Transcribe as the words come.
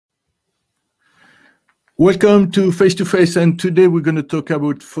Welcome to Face to Face, and today we're going to talk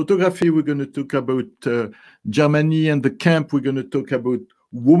about photography. We're going to talk about Germany and the camp. We're going to talk about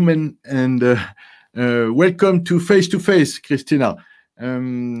women, and welcome to Face, Cristina.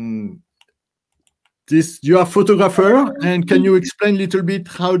 You are a photographer, and can you explain a little bit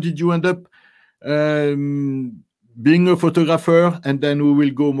how did you end up being a photographer, and then we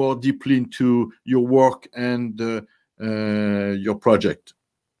will go more deeply into your work and your project.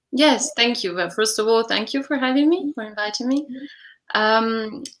 Yes, thank you. First of all, thank you for having me, for inviting me.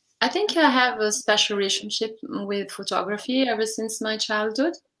 I think I have a special relationship with photography ever since my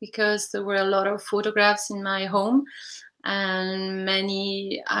childhood, because there were a lot of photographs in my home and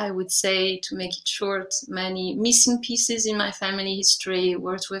many, I would say, to make it short, many missing pieces in my family history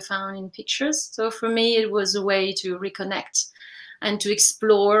were to be found in pictures. So for me, it was a way to reconnect and to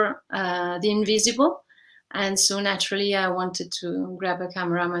explore the invisible. And so naturally, I wanted to grab a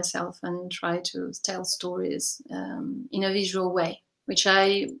camera myself and try to tell stories in a visual way, which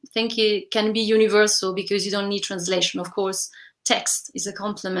I think it can be universal because you don't need translation. Of course, text is a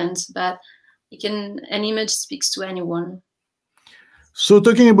complement, but an image speaks to anyone. So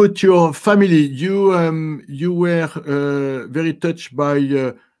talking about your family, you were very touched by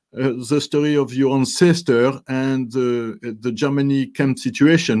the story of your ancestor and the Germany camp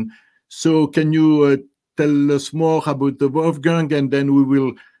situation. So can you tell us more about the Wolfgang, and then we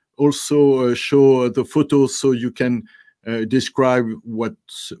will also show the photos so you can describe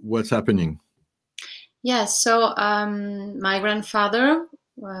what's happening. Yes, so my grandfather,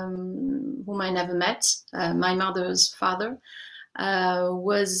 whom I never met, my mother's father,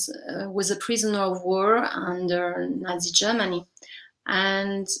 was a prisoner of war under Nazi Germany,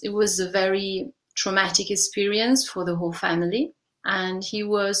 and it was a very traumatic experience for the whole family. And he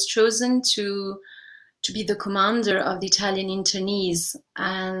was chosen to be the commander of the Italian internees.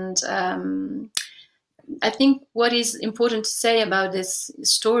 And I think what is important to say about this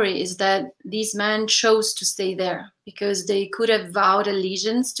story is that these men chose to stay there because they could have vowed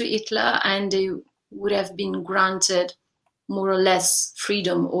allegiance to Hitler and they would have been granted more or less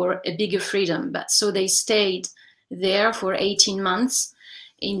freedom or a bigger freedom. But so they stayed there for 18 months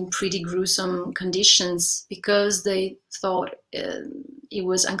in pretty gruesome conditions because they thought it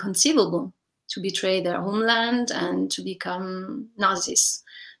was inconceivable to betray their homeland and to become Nazis.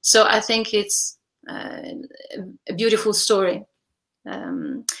 So I think it's a beautiful story.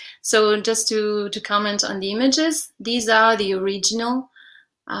 So just to comment on the images, these are the original,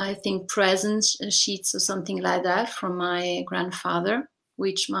 I think, present sheets or something like that from my grandfather,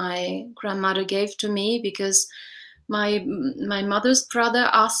 which my grandmother gave to me because my mother's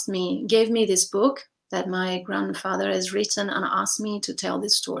brother gave me this book that my grandfather has written and asked me to tell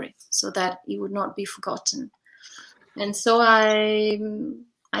this story so that it would not be forgotten. And so I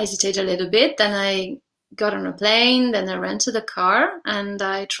hesitated a little bit, then I got on a plane, then I rented a car and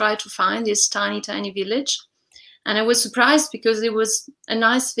I tried to find this tiny, tiny village. And I was surprised because it was a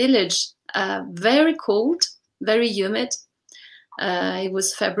nice village, very cold, very humid. It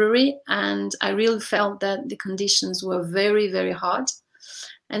was February and I really felt that the conditions were very, very hard.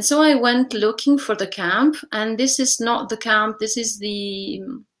 And so I went looking for the camp, and this is not the camp, this is the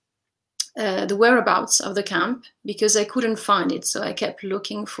whereabouts of the camp, because I couldn't find it. So I kept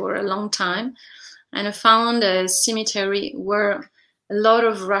looking for a long time, and I found a cemetery where a lot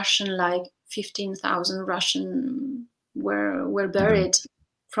of Russian, like 15,000 Russian were buried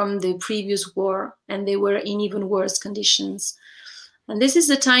from the previous war, and they were in even worse conditions. And this is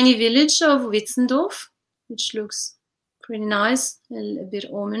the tiny village of Witzendorf, which looks pretty nice, a bit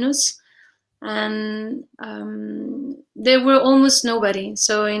ominous, and there were almost nobody.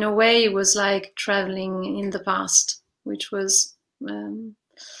 So in a way, it was like traveling in the past, which was. And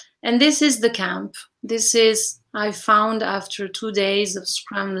this is the camp. This is I found after 2 days of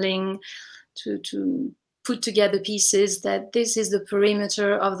scrambling to put together pieces that this is the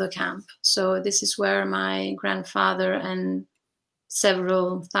perimeter of the camp. So this is where my grandfather and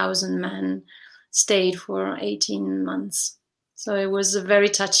several thousand men stayed for 18 months. So it was a very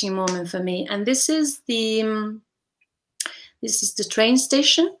touching moment for me. And this is the train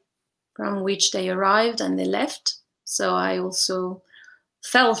station from which they arrived and they left. So I also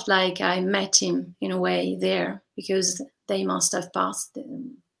felt like I met him in a way there, because they must have passed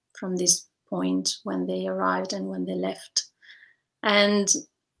from this point when they arrived and when they left. And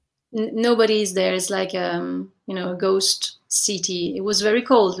nobody is there. It's like a ghost city. It was very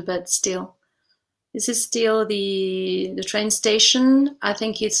cold, but still. This is still the train station. I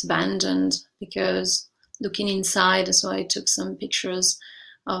think it's abandoned because looking inside, so I took some pictures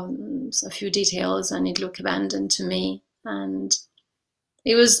of a few details and it looked abandoned to me. And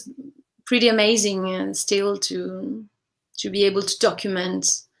it was pretty amazing still to be able to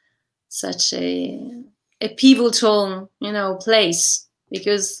document such a pivotal, place,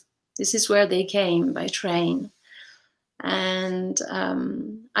 because this is where they came by train. And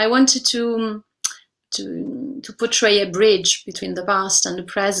I wanted to portray a bridge between the past and the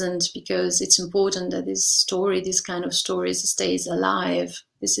present, because it's important that this kind of stories stays alive.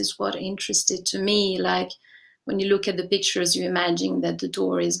 This is what interested to me. Like when you look at the pictures, you imagine that the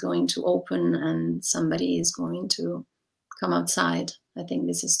door is going to open and somebody is going to come outside. I think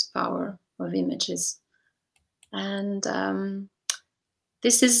this is the power of images. And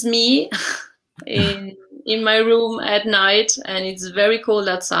this is me in my room at night, and it's very cold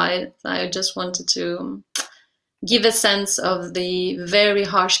outside. I just wanted to give a sense of the very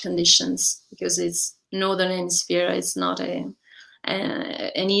harsh conditions, because it's northern hemisphere. It's not an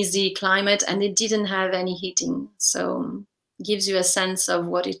easy climate, and it didn't have any heating. So it gives you a sense of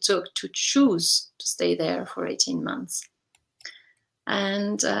what it took to choose to stay there for 18 months.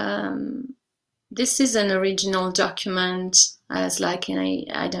 And this is an original document as like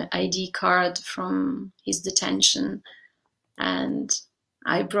an ID card from his detention. And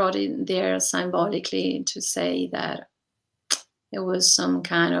I brought it there symbolically to say that there was some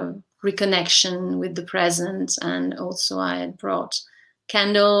kind of reconnection with the present. And also I had brought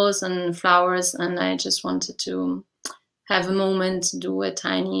candles and flowers, and I just wanted to have a moment, do a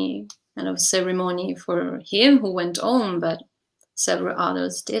tiny kind of ceremony for him who went home, but several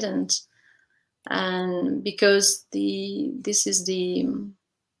others didn't. And because this is the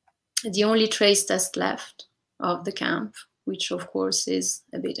only trace that's left of the camp, which of course is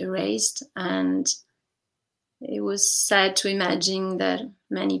a bit erased. And it was sad to imagine that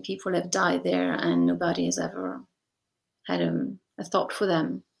many people have died there and nobody has ever had a thought for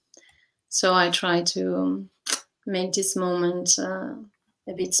them. So I try to make this moment a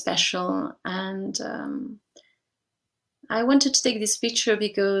bit special. And I wanted to take this picture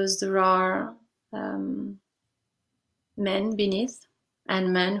because there are men beneath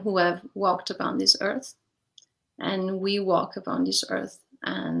and men who have walked upon this earth, and we walk upon this earth.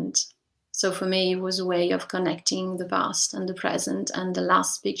 And so for me, it was a way of connecting the past and the present. And the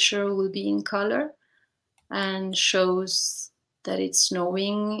last picture will be in color and shows that it's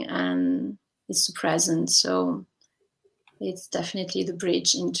snowing and it's the present. So it's definitely the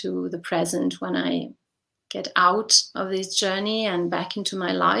bridge into the present when I get out of this journey and back into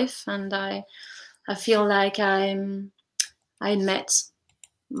my life. And I feel like I met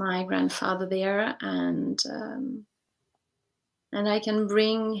my grandfather there, and I can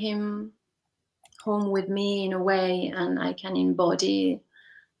bring him home with me in a way, and I can embody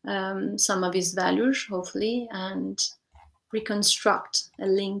some of his values, hopefully, and reconstruct a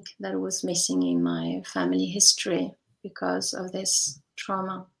link that was missing in my family history because of this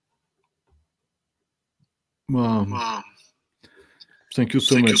trauma. Wow. Thank you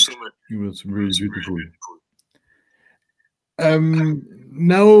so much. It was really beautiful.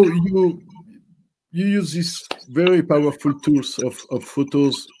 Now you use these very powerful tools of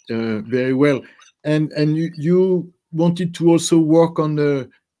photos very well, and you wanted to also work on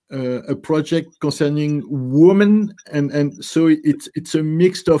a project concerning women, and so it's a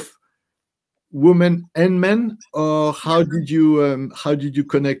mix of women and men, or how did you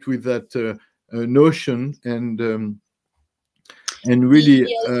connect with that notion, and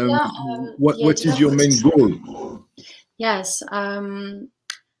really what is your main goal? Yes,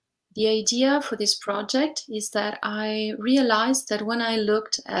 the idea for this project is that I realized that when I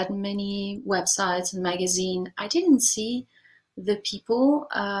looked at many websites and magazines, I didn't see the people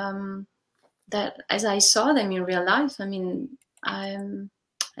that as I saw them in real life. I mean, I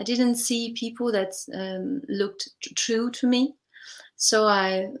didn't see people that looked true to me. So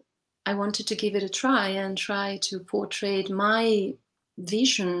I wanted to give it a try and try to portray my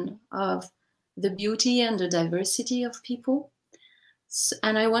vision of the beauty and the diversity of people.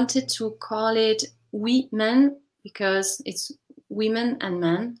 And I wanted to call it We Men because it's women and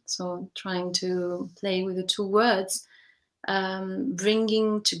men. So trying to play with the two words,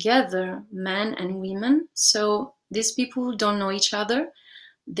 bringing together men and women. So these people don't know each other.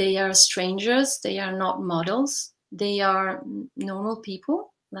 They are strangers. They are not models. They are normal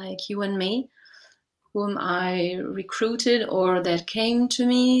people like you and me, whom I recruited or that came to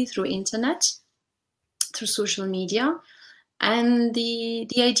me through internet, through social media. And the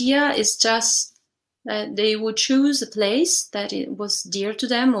idea is just that they would choose a place that it was dear to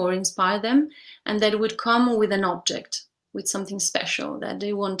them or inspired them, and that would come with an object, with something special that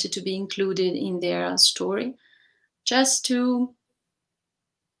they wanted to be included in their story, just for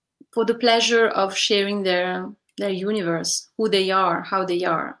the pleasure of sharing their universe, who they are, how they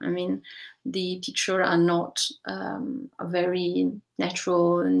are. I mean, the pictures are not very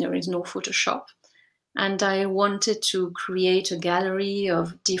natural, and there is no Photoshop. And I wanted to create a gallery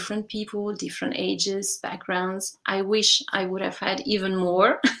of different people, different ages, backgrounds. I wish I would have had even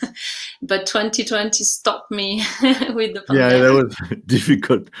more, but 2020 stopped me with the pandemic. Yeah, that was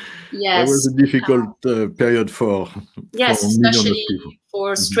difficult. Yes. That was a difficult period for yes, millions of especially people.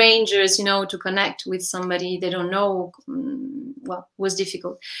 for strangers, you know, to connect with somebody they don't know, well, was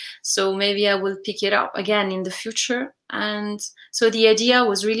difficult. So maybe I will pick it up again in the future. And so the idea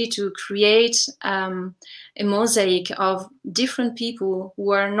was really to create a mosaic of different people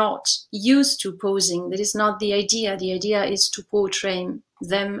who are not used to posing. That is not the idea. The idea is to portray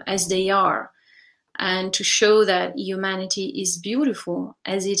them as they are, and to show that humanity is beautiful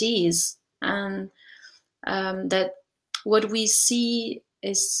as it is, and that what we see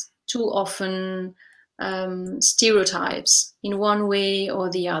is too often stereotypes in one way or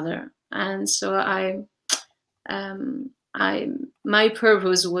the other. And so my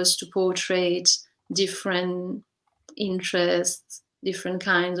purpose was to portray different interests, different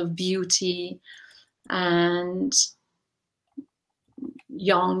kinds of beauty, and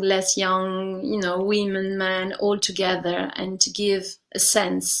young, less young, you know, women, men, all together, and to give a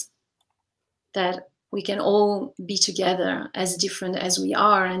sense that we can all be together as different as we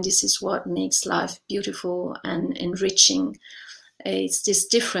are, and this is what makes life beautiful and enriching. It's this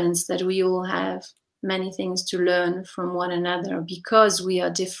difference that we all have many things to learn from one another because we are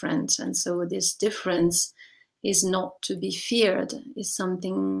different. And so this difference is not to be feared, is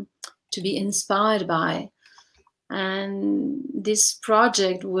something to be inspired by. And this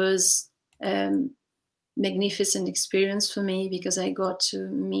project was a magnificent experience for me because I got to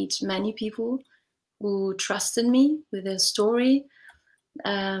meet many people who trusted me with their story.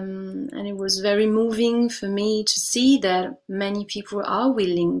 And it was very moving for me to see that many people are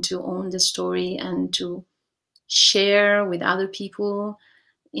willing to own the story and to share with other people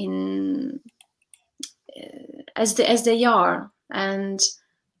in as they are. And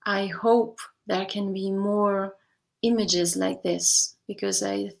I hope there can be more images like this, because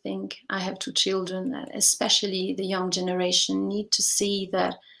I think I have two children that especially the young generation need to see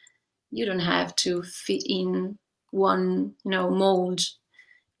that you don't have to fit in one, you know, mold.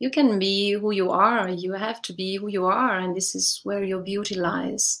 You can be who you are. You have to be who you are, and this is where your beauty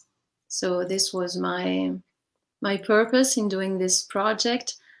lies. So this was my purpose in doing this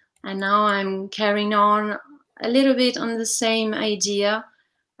project, and now I'm carrying on a little bit on the same idea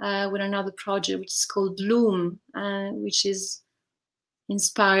with another project which is called Bloom, which is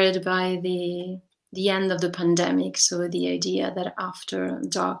inspired by the end of the pandemic. So the idea that after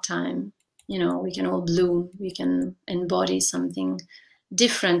dark time, you know, we can all bloom, we can embody something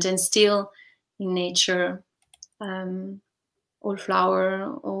different, and still in nature, all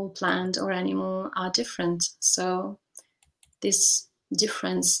flower, all plant or animal are different. So this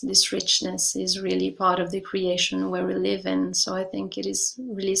difference, this richness is really part of the creation where we live in. So I think it is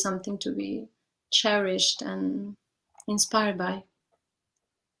really something to be cherished and inspired by.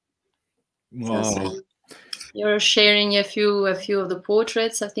 Wow. So you're sharing a few of the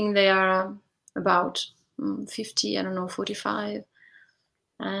portraits. I think they are about 50, I don't know, 45.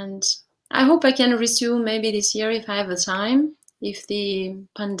 And I hope I can resume maybe this year if I have the time. If the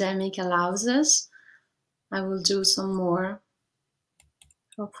pandemic allows us, I will do some more,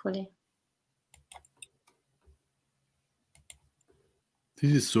 hopefully.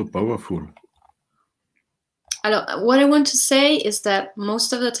 This is so powerful. What I want to say is that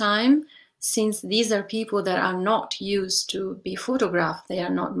most of the time, since these are people that are not used to be photographed, they are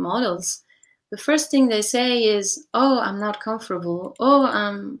not models, the first thing they say is, oh, I'm not comfortable, oh,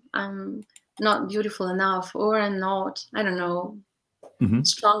 I'm not beautiful enough, or I'm not, I don't know,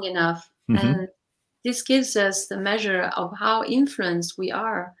 strong enough. And this gives us the measure of how influenced we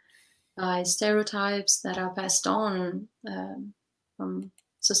are by stereotypes that are passed on from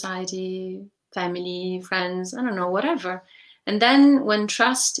society, family, friends, I don't know, whatever. And then when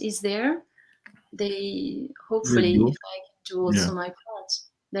trust is there, they hopefully, if I can do also my part,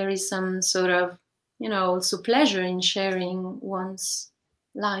 there is some sort of, you know, also pleasure in sharing one's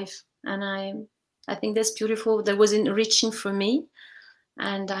life. And I think that's beautiful. That was enriching for me.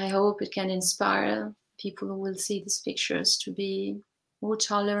 And I hope it can inspire people who will see these pictures to be more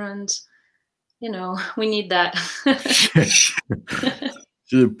tolerant. You know, we need that.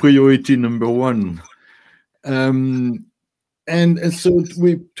 The priority number one. And so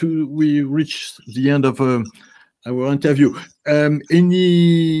we reach the end of our interview. How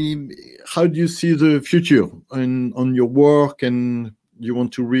do you see the future on your work, and you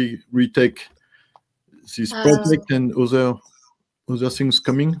want to retake this project and other things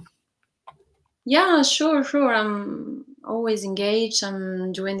coming? Yeah, sure. I'm always engaged.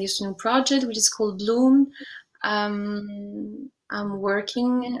 I'm doing this new project, which is called Bloom. I'm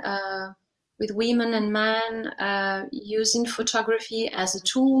working with women and men using photography as a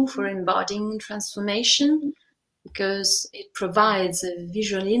tool for embodying transformation, because it provides a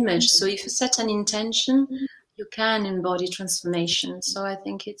visual image. So if you set an intention, you can embody transformation. So I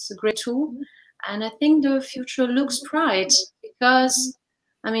think it's a great tool. And I think the future looks bright because,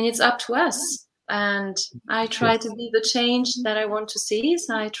 I mean, it's up to us. And I try to be the change that I want to see.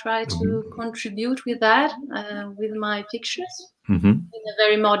 So I try to contribute with that, with my pictures in a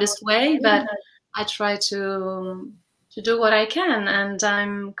very modest way. But I try to do what I can, and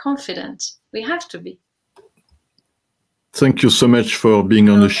I'm confident. We have to be. Thank you so much for being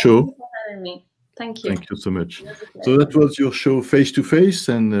on the show. Thank you for having me. Thank you. Thank you so much. So that was your show Face to Face,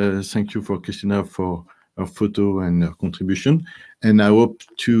 and thank you for Cristina for her photo and her contribution. And I hope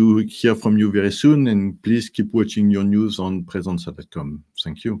to hear from you very soon, and please keep watching your news on presenza.com.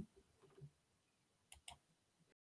 Thank you.